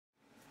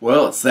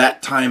Well, it's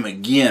that time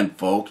again,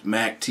 folks.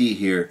 MACT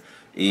here,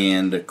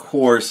 and of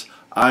course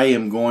I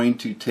am going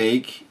to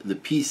take the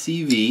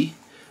PCV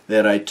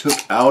that I took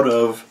out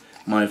of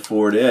my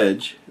Ford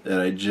Edge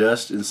that I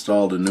just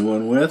installed a new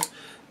one with.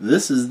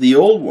 This is the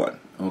old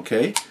one,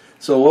 okay?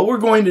 So what we're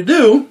going to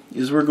do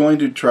is we're going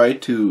to try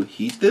to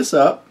heat this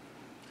up,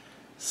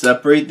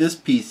 separate this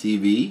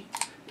PCV,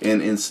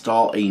 and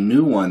install a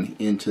new one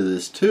into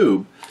this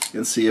tube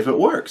and see if it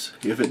works.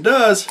 If it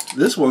does,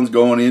 this one's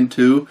going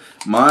into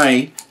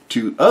my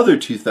other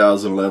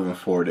 2011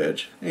 Ford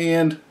Edge,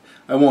 and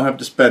I won't have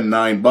to spend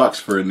 $9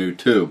 for a new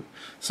tube.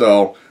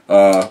 So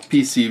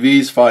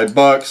PCV's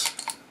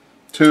 $5,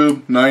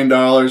 tube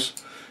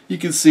 $9. You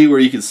can see where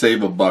you can save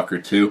 $1 or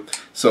 $2.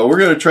 So we're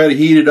going to try to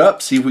heat it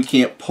up, see if we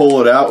can't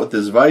pull it out with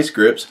this vice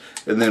grips,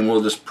 and then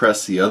we'll just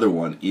press the other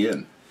one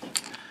in.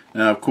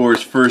 Now, of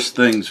course, first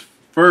things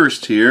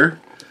first here,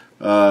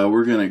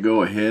 we're going to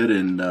go ahead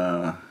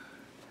and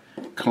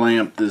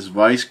clamp this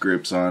vice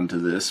grips onto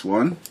this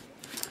one.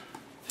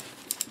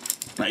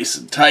 Nice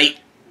and tight.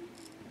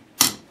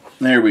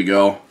 There we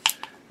go.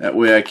 That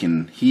way I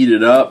can heat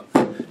it up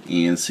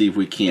and see if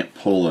we can't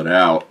pull it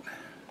out.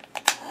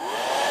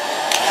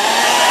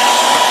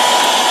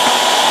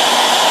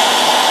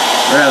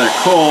 Rather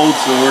cold,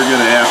 so we're going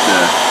to have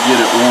to get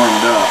it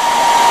warmed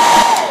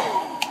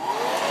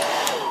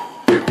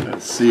up.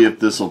 Let's see if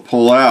this will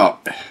pull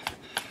out.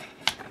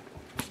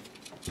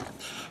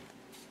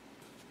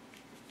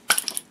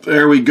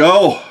 There we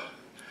go.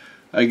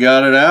 I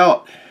got it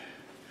out.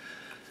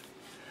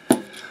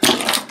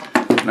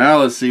 Now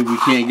let's see if we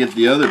can't get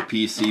the other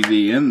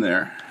PCV in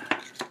there.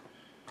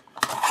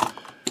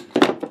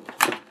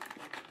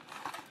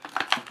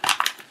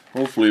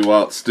 Hopefully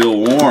while it's still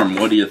warm.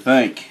 What do you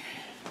think?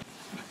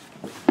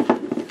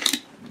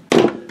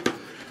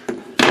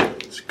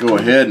 Let's go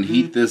ahead and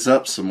heat this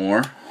up some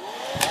more.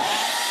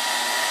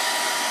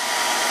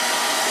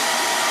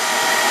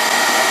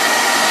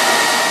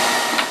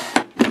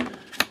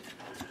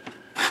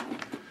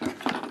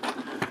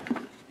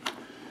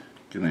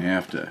 Gonna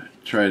have to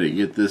try to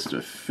get this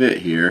to fit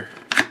here.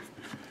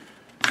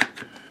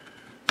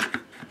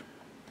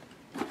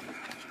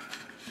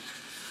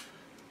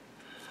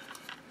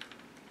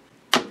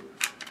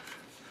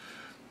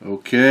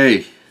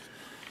 Okay,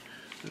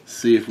 let's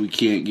see if we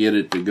can't get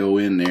it to go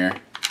in there.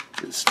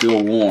 It's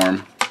still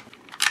warm,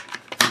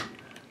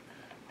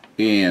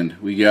 and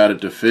we got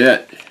it to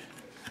fit.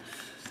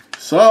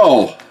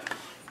 So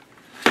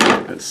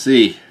let's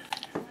see.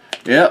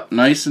 Yep,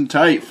 nice and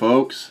tight,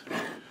 folks.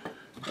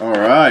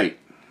 Alright.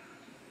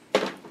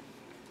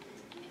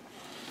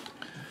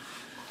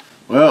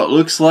 Well, it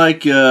looks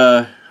like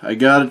I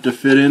got it to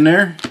fit in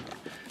there.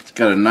 It's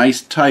got a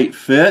nice tight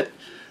fit.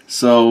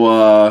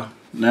 So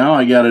now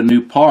I got a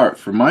new part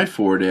for my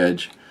Ford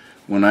Edge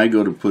when I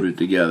go to put it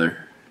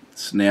together.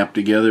 It's snapped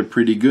together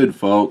pretty good,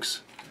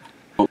 folks.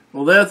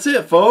 Well, that's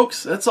it,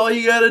 folks. That's all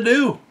you got to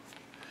do.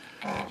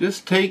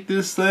 Just take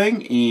this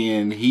thing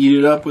and heat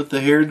it up with the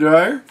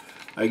hairdryer.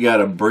 I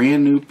got a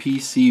brand new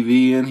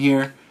PCV in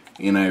here,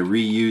 and I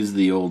reused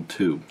the old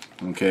tube.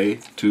 Okay,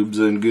 tube's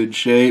in good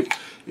shape.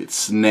 It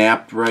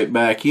snapped right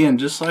back in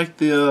just like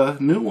the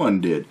new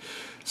one did.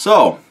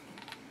 So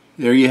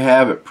there you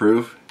have it.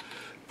 Proof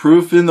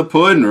in the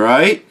pudding,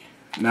 right?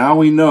 Now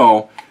we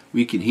know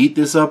we can heat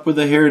this up with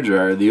a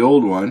hairdryer, the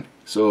old one.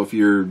 So if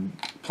you're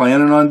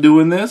planning on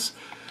doing this,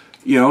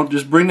 you know,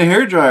 just bring the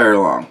hairdryer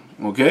along.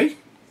 Okay,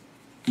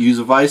 use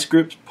a vice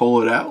grip,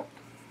 pull it out,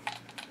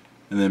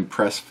 and then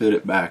press fit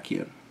it back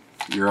in.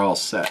 You're all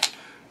set.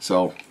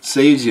 So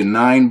saves you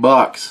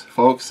 $9,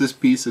 folks. This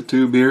piece of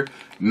tube here,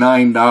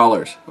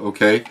 $9.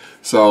 Okay,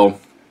 so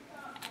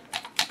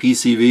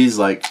PCV's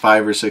like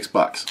 $5 or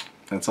 $6.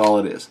 That's all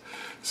it is.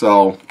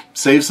 So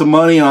save some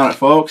money on it,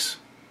 folks.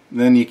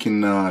 Then you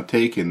can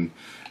take and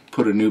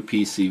put a new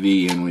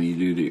PCV in when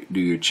you do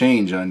your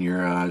change on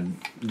your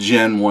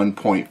Gen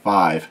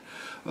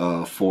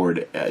 1.5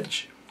 Ford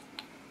Edge.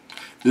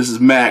 This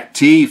is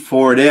MACT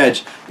Ford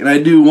Edge, and I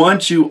do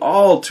want you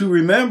all to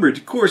remember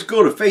to, of course,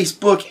 go to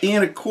Facebook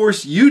and, of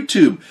course,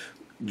 YouTube.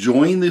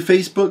 Join the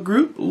Facebook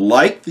group,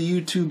 like the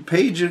YouTube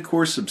page, and, of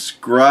course,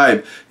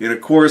 subscribe. And,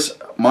 of course,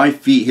 my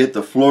feet hit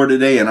the floor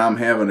today, and I'm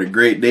having a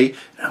great day.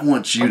 And I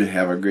want you to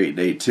have a great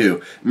day,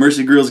 too.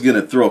 Mercy Girl's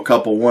going to throw a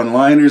couple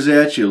one-liners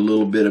at you, a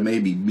little bit of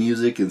maybe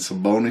music and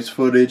some bonus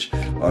footage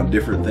on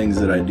different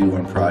things that I do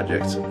on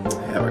projects.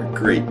 Have a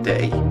great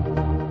day.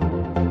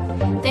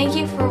 Thank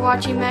you for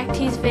watching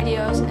MACT's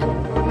videos,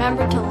 and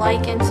remember to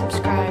like and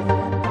subscribe.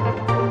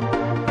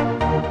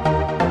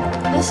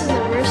 This is a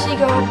Mercy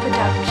Girl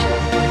production.